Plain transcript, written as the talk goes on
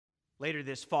Later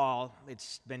this fall,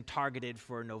 it's been targeted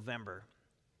for November.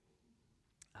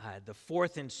 The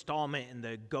fourth installment in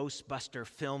the Ghostbuster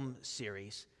film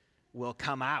series will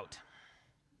come out,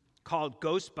 called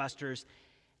Ghostbusters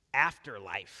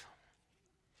Afterlife.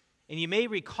 And you may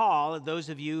recall, those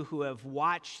of you who have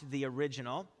watched the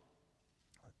original,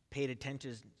 paid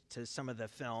attention to some of the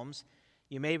films,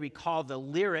 you may recall the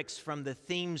lyrics from the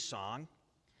theme song.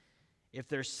 If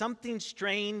there's something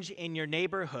strange in your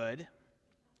neighborhood,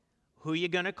 who you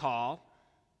gonna call?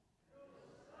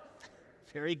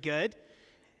 Very good.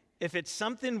 If it's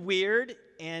something weird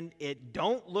and it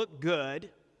don't look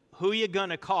good, who you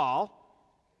gonna call?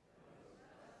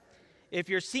 If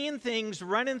you're seeing things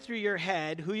running through your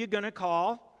head, who you gonna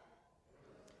call?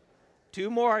 Two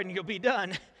more and you'll be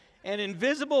done. An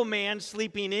invisible man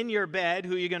sleeping in your bed,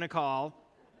 who you gonna call?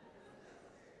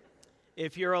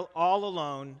 If you're all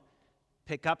alone,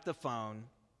 pick up the phone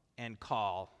and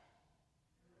call.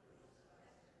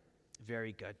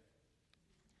 Very good.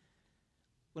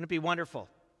 Wouldn't it be wonderful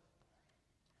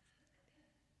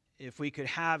if we could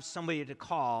have somebody to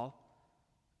call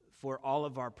for all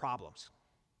of our problems?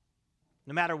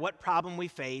 No matter what problem we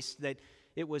face, that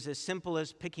it was as simple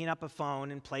as picking up a phone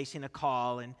and placing a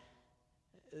call, and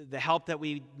the help that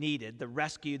we needed, the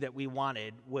rescue that we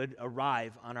wanted, would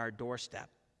arrive on our doorstep.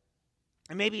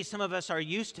 And maybe some of us are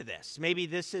used to this. Maybe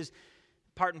this is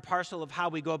part and parcel of how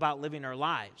we go about living our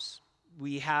lives.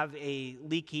 We have a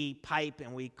leaky pipe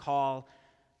and we call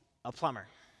a plumber.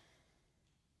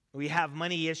 We have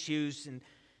money issues and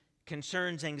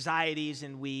concerns, anxieties,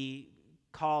 and we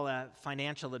call a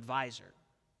financial advisor.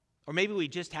 Or maybe we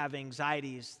just have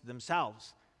anxieties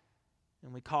themselves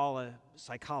and we call a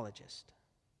psychologist.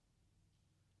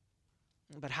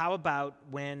 But how about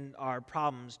when our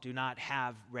problems do not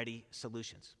have ready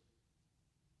solutions?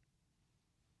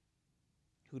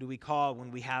 Who do we call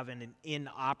when we have an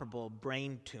inoperable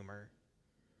brain tumor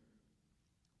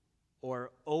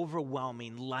or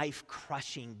overwhelming,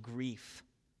 life-crushing grief,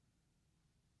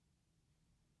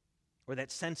 or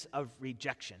that sense of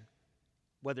rejection,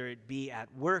 whether it be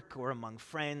at work or among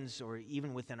friends or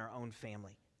even within our own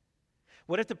family?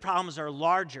 What if the problems are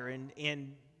larger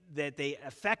and that they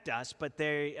affect us, but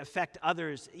they affect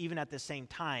others even at the same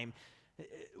time?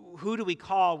 Who do we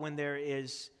call when there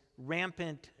is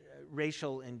rampant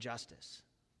racial injustice?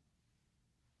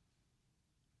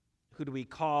 Who do we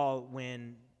call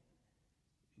when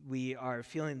we are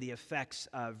feeling the effects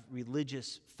of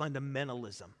religious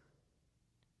fundamentalism?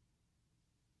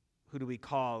 Who do we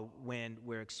call when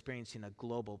we're experiencing a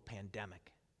global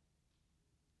pandemic?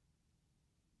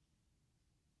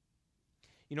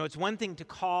 You know, it's one thing to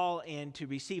call and to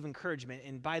receive encouragement,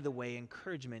 and by the way,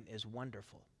 encouragement is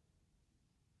wonderful.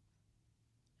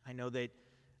 I know that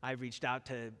I've reached out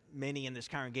to many in this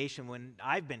congregation when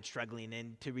I've been struggling,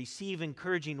 and to receive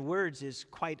encouraging words is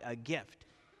quite a gift.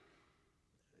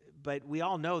 But we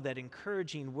all know that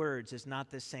encouraging words is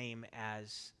not the same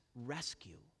as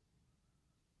rescue,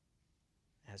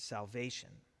 as salvation.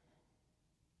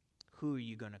 Who are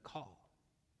you going to call?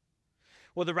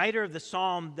 Well, the writer of the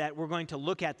psalm that we're going to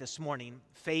look at this morning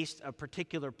faced a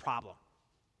particular problem.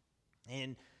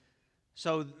 And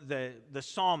so the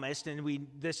psalmist, and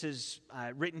this is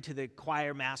written to the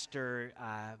choir master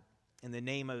in the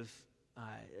name of,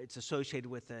 it's associated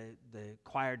with the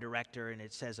choir director, and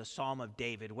it says a psalm of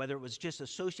David. Whether it was just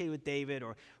associated with David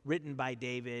or written by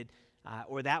David,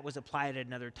 or that was applied at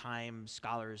another time,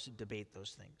 scholars debate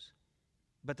those things.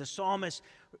 But the psalmist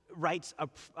writes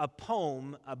a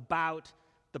poem about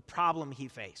the problem he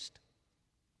faced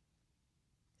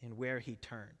and where he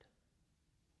turned.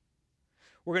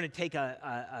 We're going to take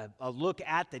a look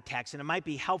at the text, and it might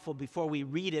be helpful before we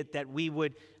read it that we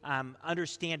would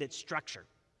understand its structure.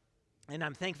 And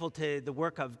I'm thankful to the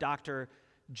work of Dr.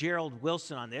 Gerald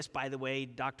Wilson on this. By the way,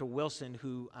 Dr. Wilson,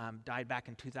 who died back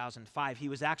in 2005, he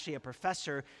was actually a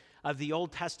professor of the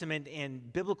Old Testament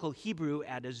and Biblical Hebrew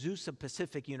at Azusa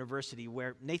Pacific University,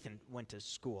 where Nathan went to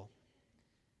school.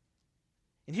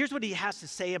 And here's what he has to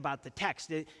say about the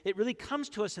text. It really comes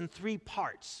to us in three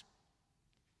parts.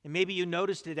 And maybe you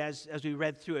noticed it as we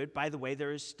read through it. By the way,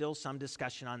 there is still some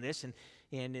discussion on this,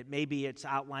 and maybe it's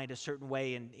outlined a certain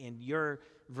way in your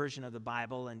version of the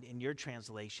Bible and in your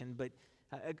translation. But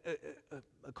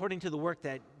according to the work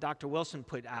that Dr. Wilson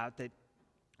put out, that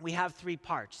we have three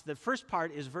parts. The first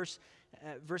part is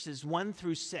verses 1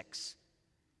 through 6.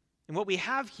 And what we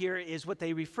have here is what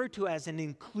they refer to as an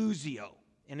inclusio,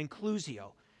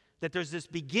 that there's this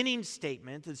beginning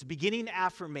statement, this beginning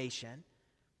affirmation,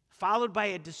 followed by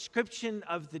a description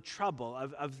of the trouble,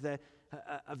 of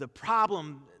the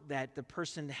problem that the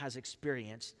person has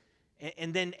experienced,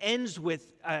 and then ends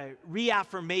with a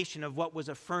reaffirmation of what was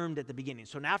affirmed at the beginning.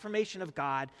 So an affirmation of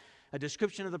God, a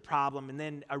description of the problem, and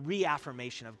then a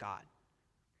reaffirmation of God.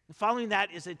 And following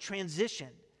that is a transition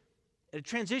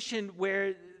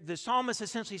where the psalmist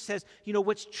essentially says,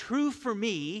 what's true for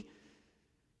me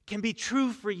can be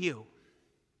true for you.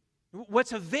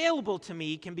 What's available to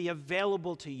me can be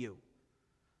available to you.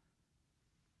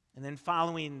 And then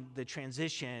following the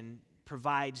transition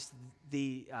provides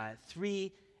the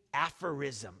three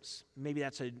aphorisms. Maybe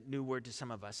that's a new word to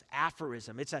some of us.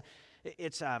 Aphorism.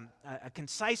 It's a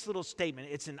concise little statement.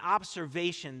 It's an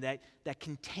observation that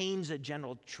contains a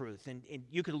general truth. And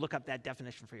you could look up that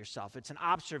definition for yourself. It's an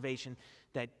observation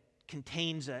that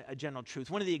contains a general truth.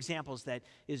 One of the examples that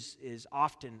is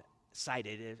often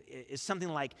cited is something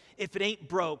like, if it ain't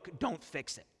broke, don't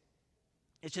fix it.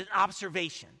 It's just an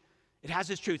observation. It has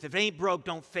this truth. If it ain't broke,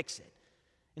 don't fix it.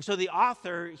 And so the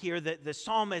author here, the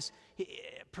psalmist,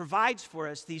 provides for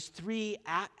us these three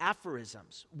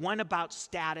aphorisms, one about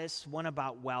status, one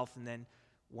about wealth, and then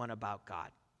one about God.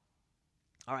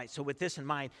 All right, so with this in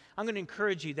mind, I'm going to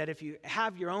encourage you that if you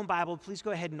have your own Bible, please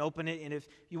go ahead and open it. And if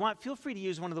you want, feel free to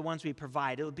use one of the ones we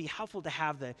provide. It would be helpful to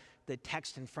have the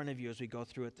text in front of you as we go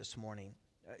through it this morning.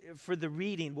 For the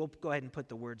reading, we'll go ahead and put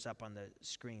the words up on the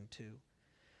screen too.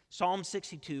 Psalm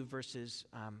 62, verses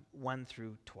 1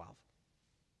 through 12.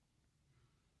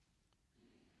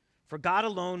 For God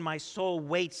alone my soul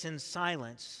waits in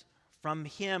silence. From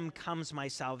him comes my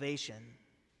salvation.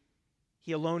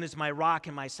 He alone is my rock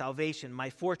and my salvation, my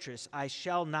fortress. I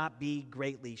shall not be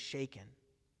greatly shaken.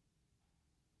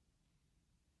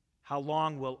 How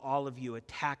long will all of you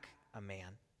attack a man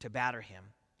to batter him,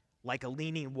 like a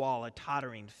leaning wall, a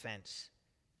tottering fence?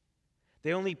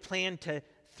 They only plan to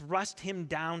thrust him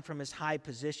down from his high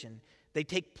position. They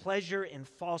take pleasure in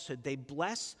falsehood. They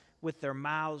bless with their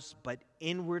mouths, but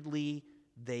inwardly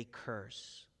they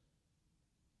curse.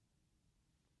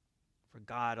 For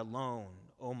God alone,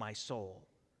 O my soul,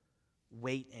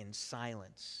 wait in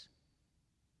silence,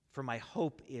 for my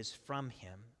hope is from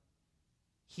him.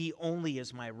 He only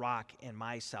is my rock and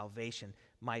my salvation,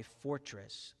 my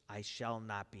fortress. I shall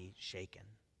not be shaken.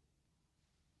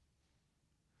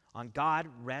 On God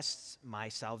rests my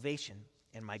salvation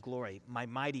and my glory. My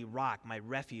mighty rock, my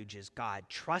refuge is God.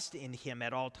 Trust in him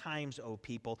at all times, O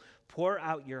people. Pour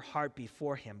out your heart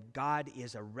before him. God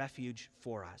is a refuge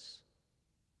for us.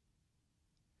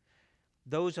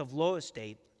 Those of low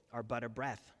estate are but a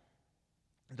breath.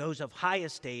 Those of high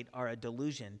estate are a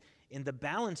delusion. In the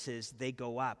balances they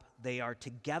go up. They are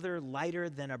together lighter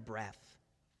than a breath.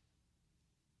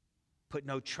 Put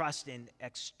no trust in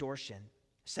extortion.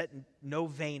 Set no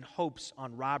vain hopes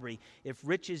on robbery. If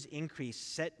riches increase,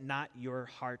 set not your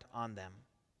heart on them.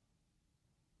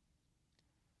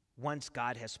 Once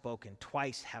God has spoken,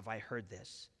 twice have I heard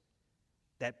this,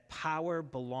 that power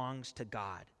belongs to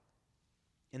God,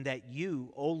 and that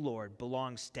you, O Lord,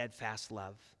 belong steadfast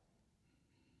love.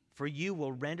 For you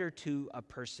will render to a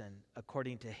person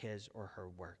according to his or her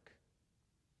work.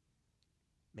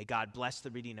 May God bless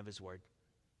the reading of his word,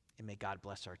 and may God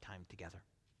bless our time together.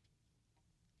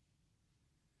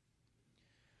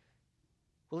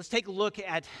 Well, let's take a look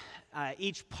at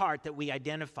each part that we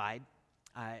identified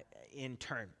in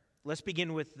turn. Let's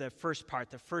begin with the first part,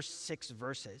 the first 6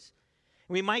 verses.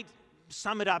 We might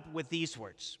sum it up with these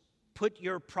words. Put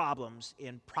your problems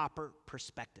in proper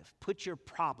perspective. Put your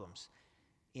problems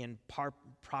in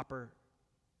proper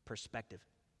perspective.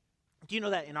 Do you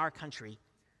know that in our country,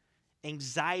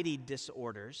 anxiety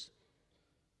disorders,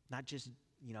 not just,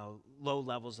 low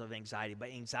levels of anxiety, but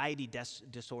anxiety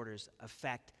disorders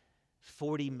affect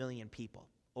 40 million people,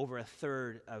 over a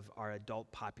third of our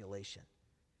adult population.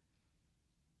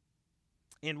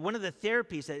 And one of the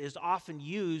therapies that is often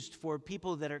used for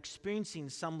people that are experiencing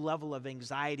some level of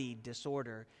anxiety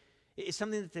disorder is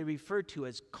something that they refer to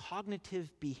as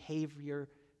cognitive behavior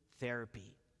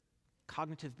therapy.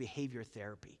 Cognitive behavior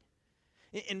therapy.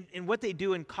 And what they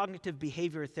do in cognitive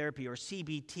behavior therapy, or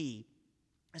CBT,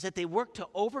 is that they work to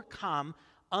overcome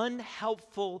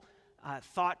unhelpful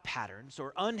thought patterns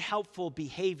or unhelpful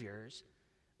behaviors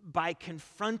by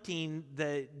confronting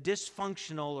the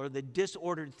dysfunctional or the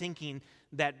disordered thinking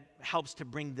that helps to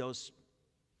bring those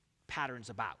patterns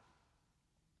about.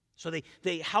 So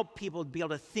they help people be able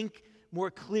to think more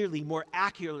clearly, more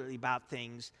accurately about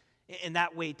things, in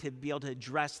that way to be able to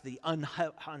address the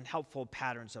unhelpful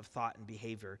patterns of thought and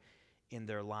behavior in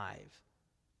their life.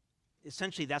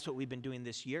 Essentially, that's what we've been doing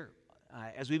this year.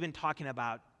 As we've been talking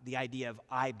about the idea of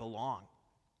I belong.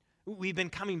 We've been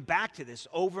coming back to this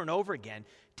over and over again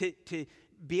to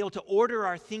be able to order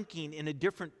our thinking in a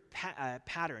different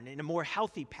pattern, in a more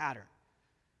healthy pattern.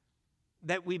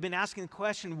 that we've been asking the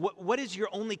question, what is your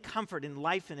only comfort in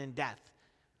life and in death?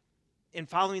 In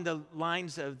following the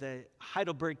lines of the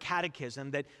Heidelberg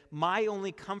Catechism, that my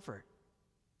only comfort,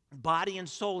 body and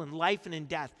soul, in life and in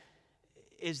death,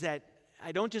 is that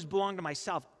I don't just belong to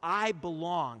myself, I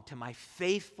belong to my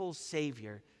faithful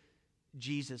Savior,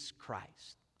 Jesus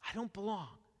Christ. I don't belong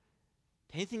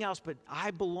to anything else, but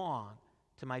I belong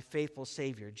to my faithful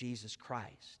Savior, Jesus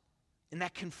Christ. And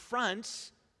that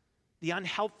confronts the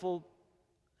unhelpful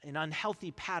and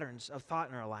unhealthy patterns of thought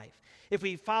in our life. If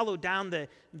we follow down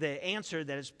the answer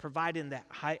that is provided in the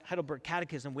Heidelberg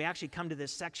Catechism, we actually come to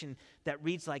this section that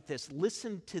reads like this: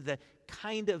 listen to the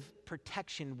kind of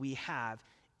protection we have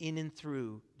in and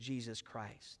through Jesus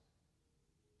Christ.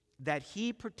 That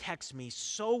he protects me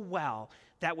so well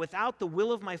that without the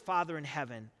will of my Father in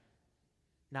heaven,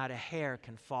 not a hair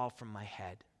can fall from my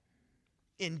head.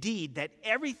 Indeed, that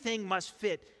everything must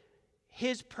fit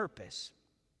his purpose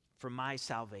for my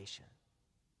salvation.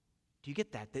 Do you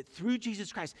get that? That through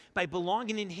Jesus Christ, by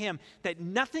belonging in him, that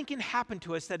nothing can happen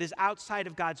to us that is outside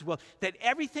of God's will. That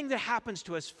everything that happens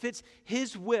to us fits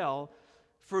his will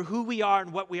for who we are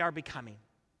and what we are becoming.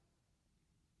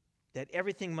 That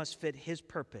everything must fit his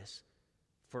purpose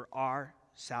for our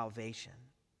salvation.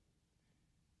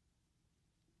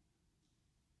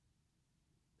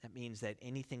 That means that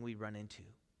anything we run into,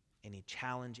 any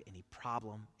challenge, any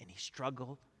problem, any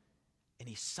struggle,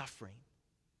 any suffering,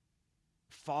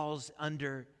 falls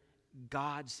under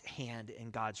God's hand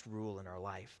and God's rule in our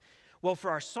life. Well,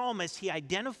 for our psalmist, he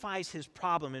identifies his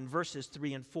problem in verses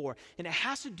 3 and 4, and it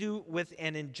has to do with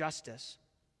an injustice.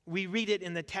 We read it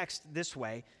in the text this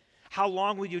way: how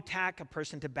long will you attack a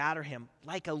person to batter him?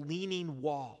 Like a leaning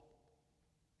wall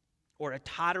or a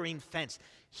tottering fence.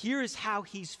 Here is how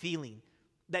he's feeling.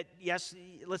 That, yes,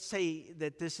 let's say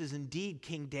that this is indeed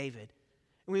King David.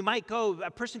 And we might go,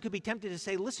 a person could be tempted to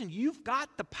say, listen, you've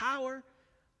got the power,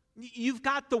 you've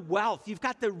got the wealth, you've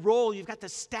got the role, you've got the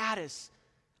status.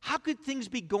 How could things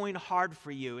be going hard for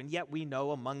you? And yet we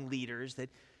know among leaders that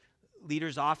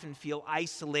leaders often feel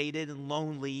isolated and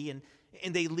lonely, and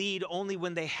they lead only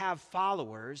when they have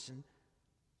followers.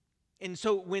 And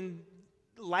so when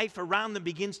life around them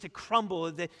begins to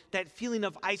crumble, that feeling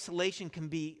of isolation can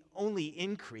be only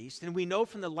increased. And we know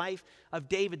from the life of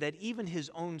David that even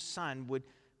his own son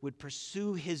would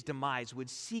pursue his demise, would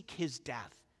seek his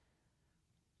death.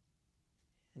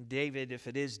 And David, if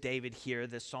it is David here,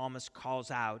 the psalmist calls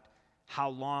out, how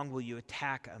long will you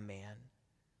attack a man?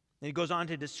 And he goes on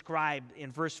to describe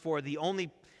in verse 4, they only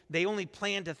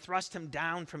plan to thrust him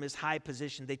down from his high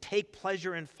position. They take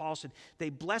pleasure in falsehood. They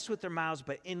bless with their mouths,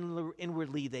 but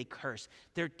inwardly they curse.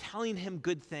 They're telling him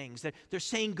good things. They're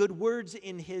saying good words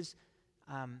in his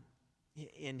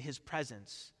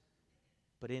presence.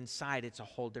 But inside, it's a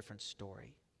whole different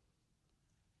story.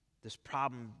 This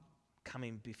problem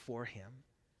coming before him.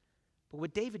 But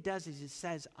what David does is he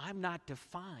says, I'm not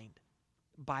defined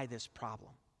by this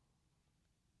problem.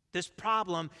 This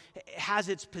problem has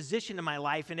its position in my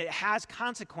life, and it has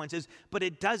consequences, but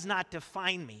it does not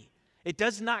define me. It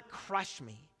does not crush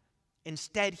me.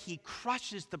 Instead, he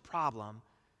crushes the problem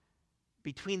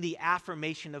between the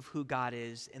affirmation of who God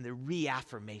is and the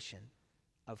reaffirmation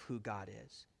of who God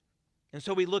is. And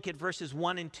so we look at verses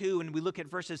 1 and 2, and we look at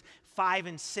verses 5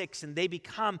 and 6, and they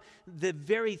become the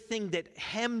very thing that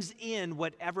hems in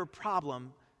whatever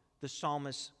problem the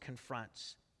psalmist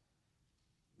confronts.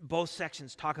 Both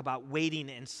sections talk about waiting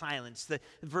in silence. The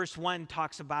verse 1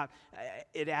 talks about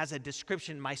it as a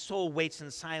description, my soul waits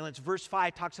in silence. Verse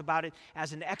 5 talks about it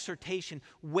as an exhortation,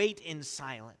 wait in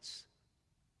silence.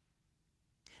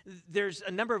 There's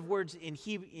a number of words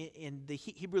in the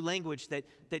Hebrew language that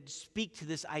speak to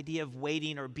this idea of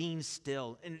waiting or being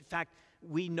still. In fact,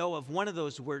 we know of one of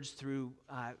those words through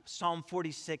Psalm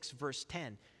 46, verse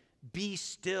 10. Be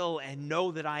still and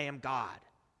know that I am God.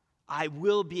 I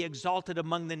will be exalted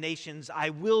among the nations. I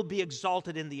will be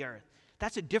exalted in the earth.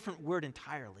 That's a different word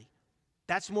entirely.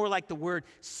 That's more like the word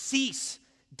cease,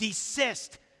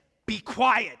 desist, be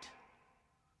quiet.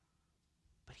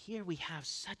 But here we have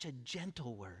such a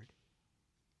gentle word.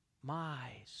 My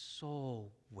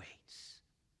soul waits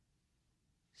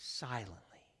silently.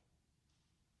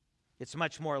 It's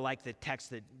much more like the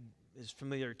text that is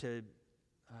familiar to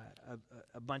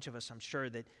a bunch of us, I'm sure,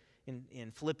 that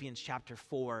in Philippians chapter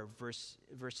 4,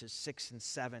 verses 6 and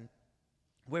 7,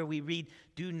 where we read,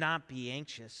 do not be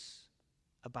anxious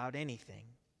about anything,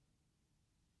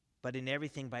 but in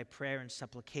everything by prayer and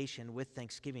supplication with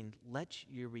thanksgiving, let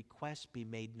your requests be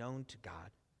made known to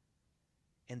God.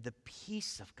 And the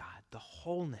peace of God, the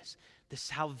wholeness, the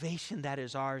salvation that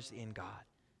is ours in God.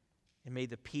 And may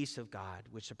the peace of God,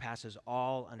 which surpasses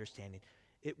all understanding,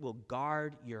 It will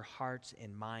guard your hearts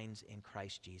and minds in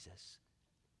Christ Jesus.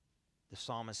 The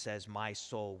psalmist says, my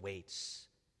soul waits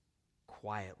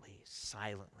quietly,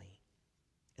 silently,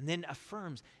 and then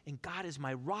affirms, and God is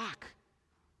my rock,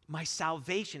 my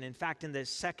salvation. In fact, in the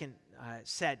second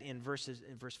set in verse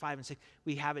 5 and 6,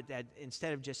 we have it that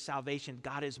instead of just salvation,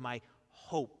 God is my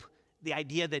hope. The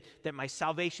idea that my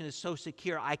salvation is so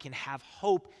secure, I can have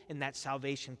hope in that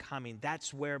salvation coming.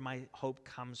 That's where my hope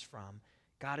comes from.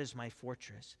 God is my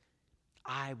fortress.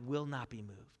 I will not be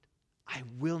moved. I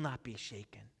will not be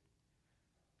shaken.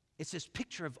 It's this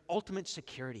picture of ultimate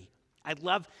security. I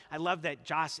love that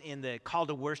Joss in the call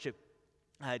to worship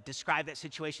described that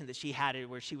situation that she had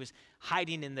where she was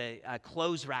hiding in the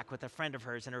clothes rack with a friend of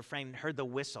hers, and her friend heard the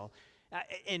whistle.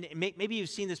 And maybe you've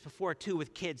seen this before too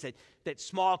with kids, that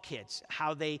small kids,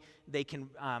 how they can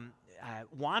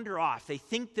wander off. They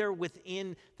think they're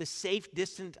within the safe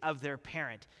distance of their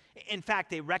parent. In fact,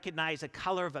 they recognize the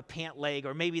color of a pant leg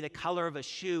or maybe the color of a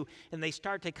shoe, and they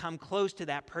start to come close to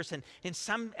that person. And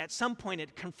at some point,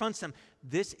 it confronts them,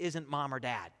 this isn't mom or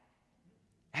dad.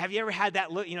 Have you ever had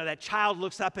that look, that child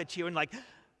looks up at you and like,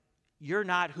 you're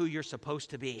not who you're supposed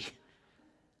to be.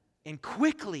 And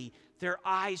quickly, their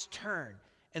eyes turn,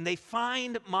 and they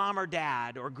find mom or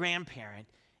dad or grandparent,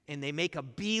 and they make a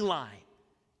beeline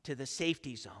to the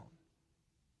safety zone.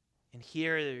 And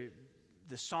here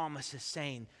the psalmist is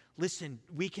saying, listen,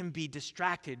 we can be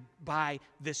distracted by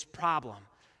this problem.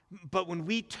 But when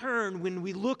we turn, when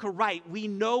we look aright, we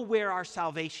know where our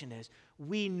salvation is.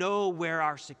 We know where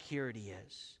our security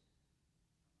is.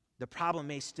 The problem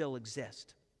may still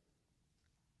exist,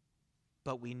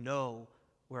 but we know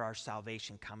where our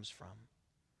salvation comes from.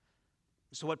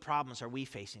 So what problems are we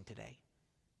facing today?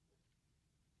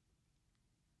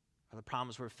 Are the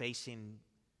problems we're facing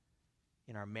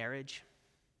in our marriage,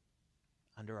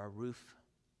 under our roof?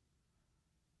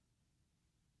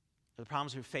 Are the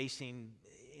problems we're facing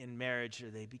in marriage, are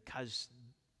they because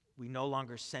we no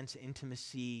longer sense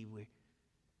intimacy?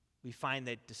 We find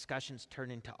that discussions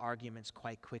turn into arguments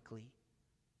quite quickly.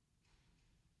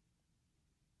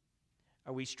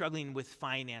 Are we struggling with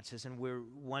finances and we're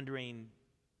wondering,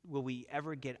 will we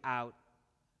ever get out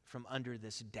from under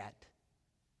this debt?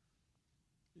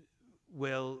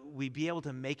 Will we be able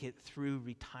to make it through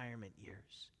retirement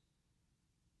years?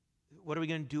 What are we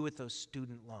going to do with those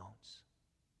student loans?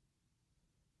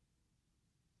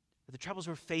 The troubles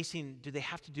we're facing, do they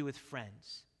have to do with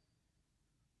friends?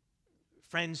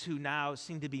 Friends who now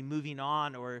seem to be moving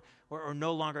on or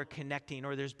no longer connecting,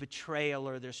 or there's betrayal,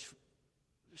 or there's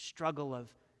struggle of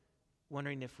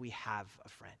wondering if we have a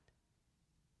friend.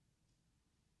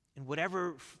 And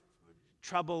whatever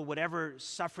trouble, whatever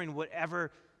suffering,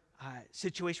 whatever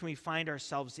situation we find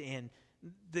ourselves in,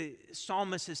 the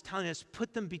psalmist is telling us,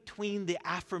 put them between the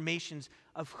affirmations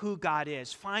of who God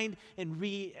is. Find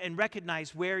and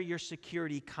recognize where your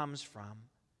security comes from.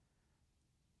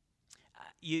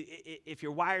 If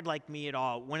you're wired like me at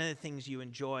all, one of the things you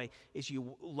enjoy is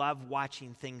you love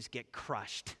watching things get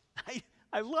crushed.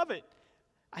 I love it.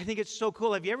 I think it's so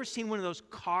cool. Have you ever seen one of those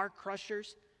car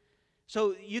crushers?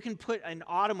 So you can put an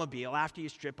automobile, after you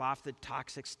strip off the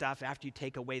toxic stuff, after you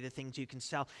take away the things you can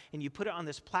sell, and you put it on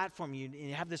this platform, and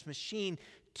you have this machine,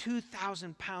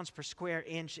 2,000 pounds per square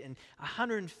inch and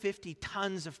 150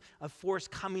 tons of force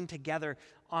coming together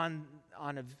on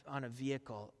a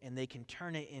vehicle, and they can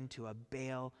turn it into a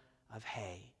bale of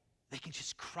hay. They can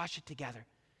just crush it together.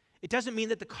 It doesn't mean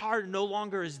that the car no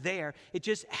longer is there. It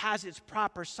just has its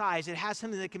proper size. It has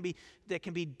something that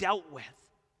can be dealt with.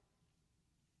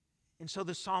 And so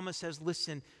the psalmist says,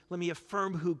 listen, let me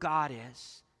affirm who God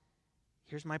is.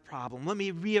 Here's my problem. Let me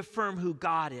reaffirm who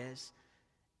God is.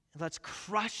 Let's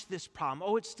crush this problem.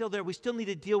 Oh, it's still there. We still need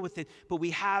to deal with it, but we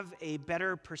have a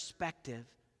better perspective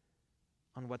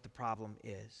on what the problem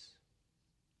is.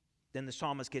 Then the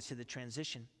psalmist gets to the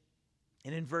transition.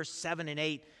 And in verse 7 and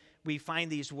 8, we find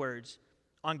these words,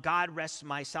 on God rests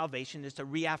my salvation. It's a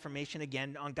reaffirmation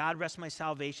again. On God rests my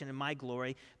salvation and my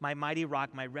glory. My mighty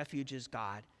rock, my refuge is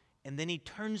God. And then he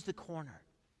turns the corner.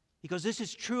 He goes, this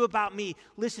is true about me.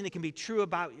 Listen, it can be true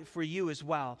for you as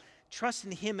well. Trust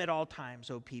in him at all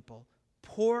times, O people.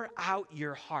 Pour out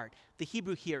your heart. The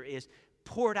Hebrew here is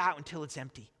pour it out until it's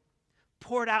empty.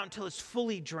 Pour it out until it's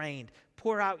fully drained.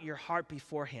 Pour out your heart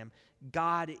before him.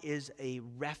 God is a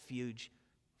refuge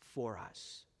for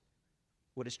us.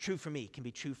 What is true for me can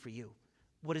be true for you.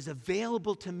 What is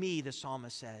available to me, the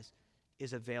psalmist says,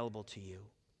 is available to you.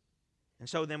 And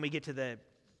so then we get to the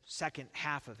second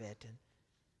half of it. And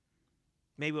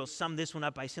maybe we'll sum this one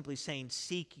up by simply saying,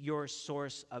 seek your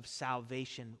source of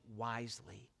salvation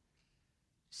wisely.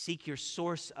 Seek your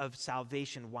source of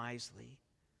salvation wisely.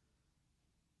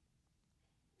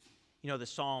 The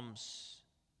Psalms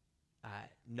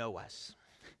know us.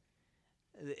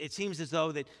 It seems as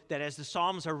though that as the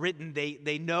Psalms are written,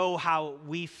 they know how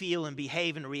we feel and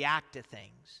behave and react to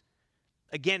things.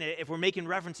 Again, if we're making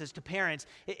references to parents,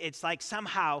 it's like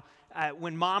somehow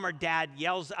when mom or dad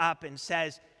yells up and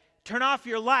says, "Turn off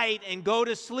your light and go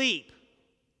to sleep."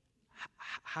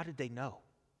 How did they know?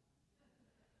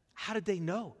 How did they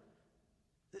know?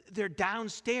 They're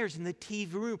downstairs in the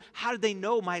TV room. How did they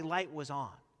know my light was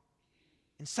on?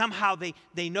 And somehow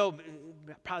they know,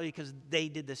 probably because they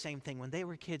did the same thing when they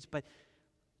were kids, but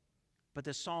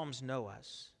the Psalms know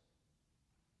us.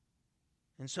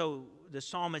 And so the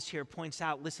psalmist here points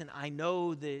out, listen, I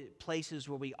know the places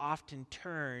where we often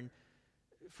turn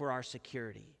for our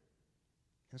security.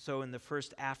 And so in the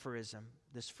first aphorism,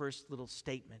 this first little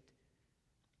statement,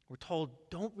 we're told,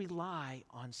 don't rely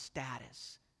on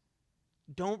status.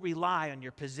 Don't rely on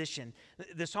your position.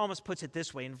 The psalmist puts it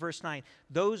this way in verse 9,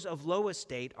 those of low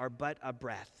estate are but a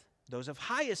breath. Those of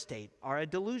high estate are a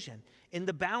delusion. In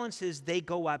the balances they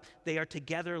go up. They are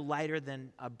together lighter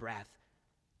than a breath.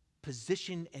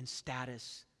 Position and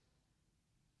status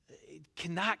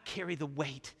cannot carry the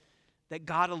weight that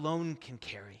God alone can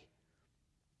carry.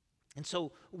 And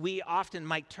so we often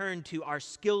might turn to our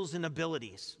skills and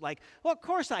abilities. Like, well, of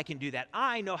course I can do that.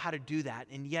 I know how to do that.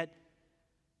 And yet,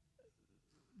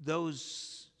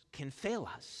 those can fail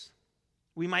us.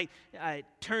 We might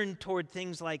turn toward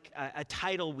things like a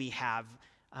title we have,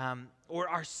 or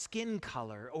our skin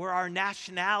color, or our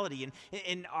nationality,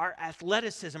 and our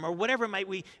athleticism, or whatever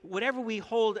we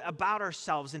hold about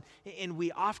ourselves, and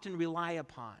we often rely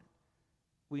upon.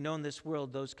 We know in this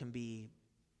world those can be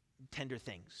tender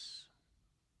things,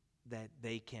 that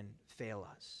they can fail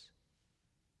us.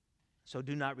 So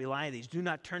do not rely on these. Do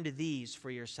not turn to these for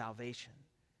your salvation.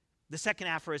 The second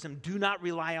aphorism, do not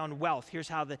rely on wealth. Here's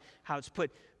how it's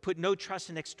put. Put no trust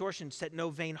in extortion. Set no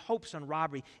vain hopes on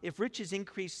robbery. If riches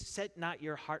increase, set not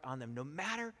your heart on them. No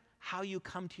matter how you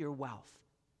come to your wealth,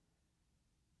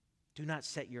 do not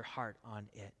set your heart on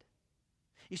it.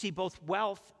 You see, both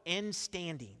wealth and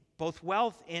standing, both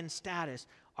wealth and status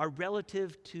are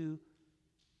relative to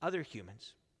other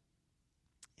humans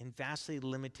and vastly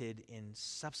limited in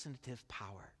substantive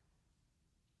power.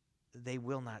 They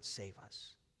will not save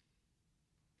us.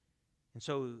 And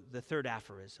so the third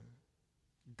aphorism,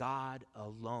 God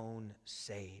alone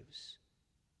saves.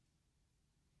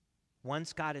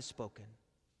 Once God has spoken,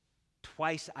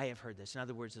 twice I have heard this. In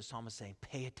other words, the psalmist is saying,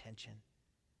 pay attention,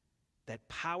 that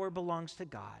power belongs to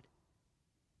God,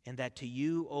 and that to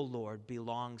you, O Lord,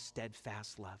 belongs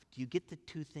steadfast love. Do you get the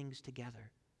two things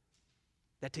together?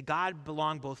 That to God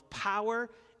belong both power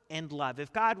and love.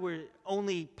 If God were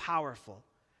only powerful,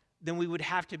 then we would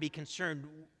have to be concerned,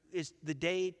 is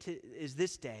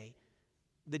this day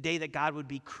the day that God would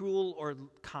be cruel or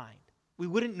kind? We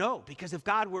wouldn't know, because if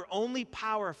God were only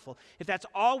powerful, if that's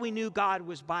all we knew God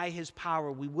was by his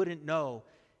power, we wouldn't know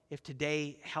if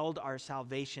today held our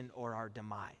salvation or our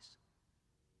demise.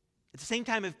 At the same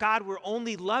time, if God were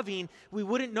only loving, we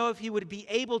wouldn't know if he would be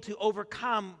able to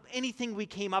overcome anything we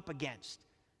came up against.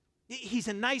 He's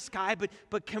a nice guy,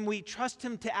 but can we trust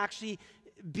him to actually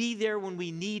be there when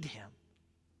we need him?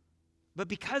 But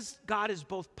because God is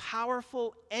both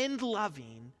powerful and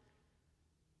loving,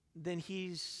 then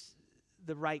he's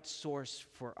the right source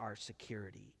for our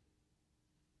security.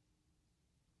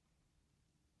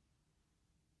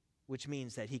 Which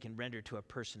means that he can render to a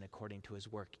person according to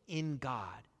his work. In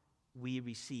God, we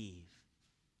receive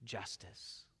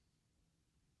justice.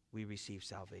 We receive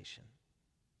salvation.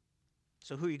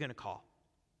 So who are you going to call?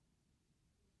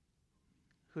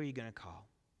 Who are you going to call?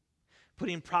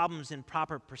 Putting problems in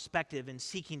proper perspective and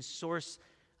seeking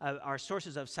our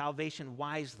sources of salvation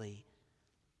wisely.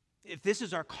 If this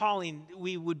is our calling,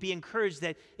 we would be encouraged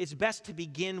that it's best to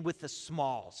begin with the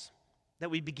smalls. That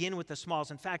we begin with the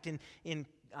smalls. In fact, in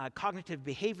cognitive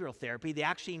behavioral therapy, they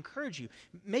actually encourage you,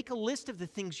 make a list of the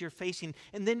things you're facing,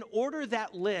 and then order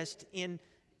that list in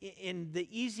the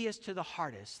easiest to the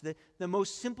hardest, the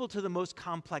most simple to the most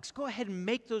complex. Go ahead and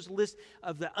make those lists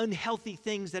of the unhealthy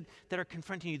things that are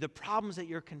confronting you, the problems that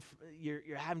you're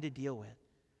having to deal with.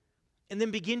 And then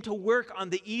begin to work on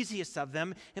the easiest of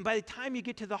them. And by the time you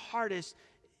get to the hardest,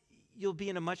 you'll be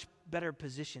in a much better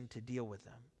position to deal with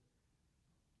them.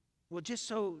 Well, it just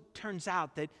so turns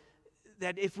out that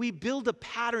if we build a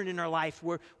pattern in our life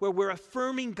where we're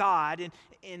affirming God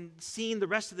and seeing the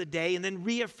rest of the day and then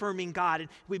reaffirming God, and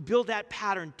we build that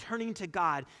pattern, turning to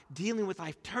God, dealing with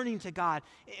life, turning to God,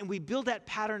 and we build that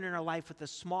pattern in our life with the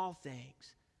small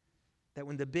things, that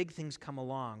when the big things come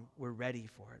along, we're ready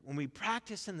for it. When we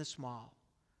practice in the small,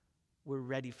 we're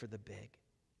ready for the big.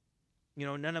 You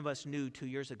know, none of us knew 2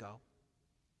 years ago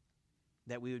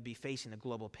that we would be facing a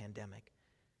global pandemic.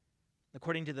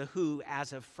 According to the WHO,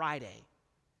 as of Friday,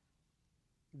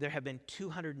 there have been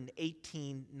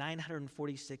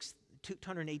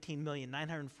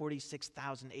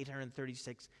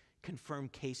 218,946,836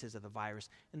 confirmed cases of the virus,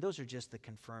 and those are just the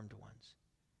confirmed ones,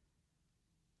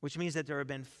 which means that there have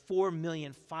been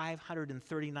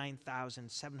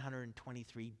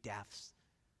 4,539,723 deaths,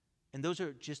 and those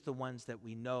are just the ones that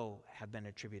we know have been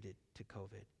attributed to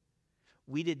COVID.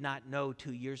 We did not know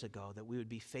 2 years ago that we would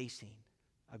be facing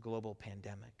a global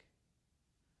pandemic.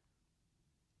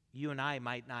 You and I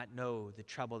might not know the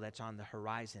trouble that's on the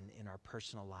horizon in our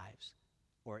personal lives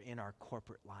or in our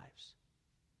corporate lives,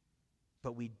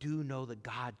 but we do know the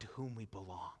God to whom we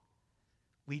belong.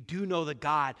 We do know the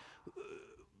God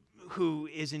who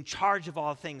is in charge of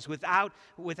all things, without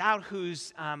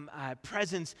whose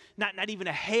presence not even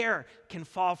a hair can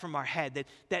fall from our head,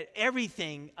 that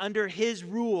everything under his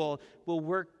rule will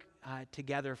work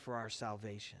together for our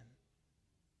salvation.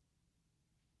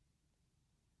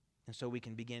 And so we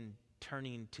can begin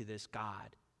turning to this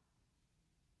God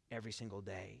every single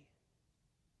day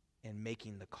and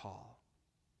making the call.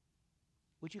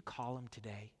 Would you call him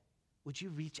today? Would you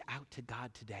reach out to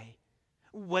God today?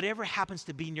 Whatever happens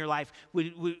to be in your life,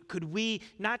 could we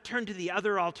not turn to the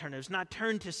other alternatives, not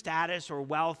turn to status or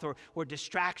wealth or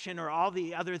distraction or all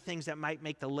the other things that might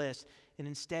make the list, and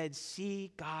instead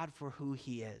see God for who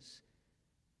he is?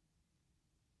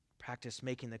 Practice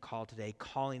making the call today,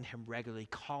 calling him regularly,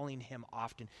 calling him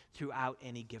often throughout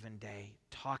any given day,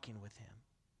 talking with him.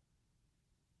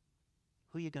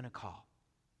 Who are you going to call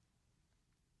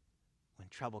when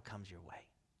trouble comes your way?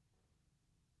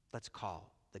 Let's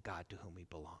call the God to whom we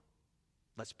belong.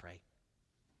 Let's pray.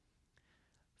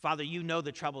 Father, you know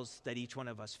the troubles that each one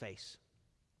of us face.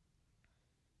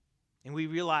 And we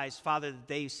realize, Father, that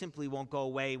they simply won't go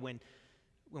away when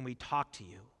we talk to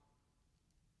you.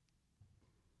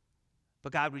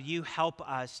 But God, would you help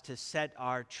us to set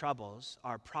our troubles,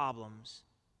 our problems,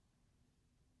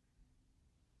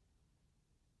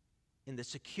 in the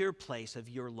secure place of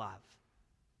your love?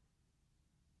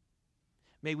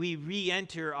 May we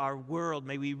re-enter our world.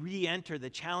 May we re-enter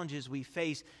the challenges we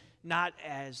face, not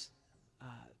as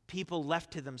people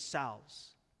left to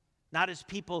themselves, not as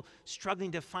people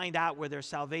struggling to find out where their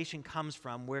salvation comes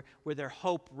from, where their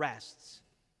hope rests,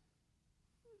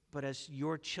 but as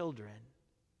your children,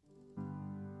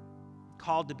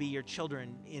 called to be your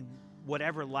children in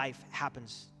whatever life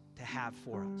happens to have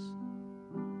for us.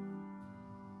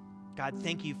 God,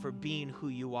 thank you for being who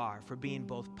you are, for being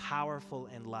both powerful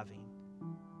and loving.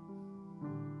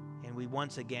 And we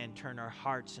once again turn our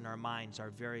hearts and our minds,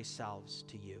 our very selves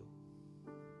to you.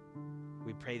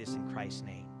 We pray this in Christ's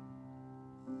name.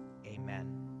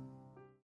 Amen.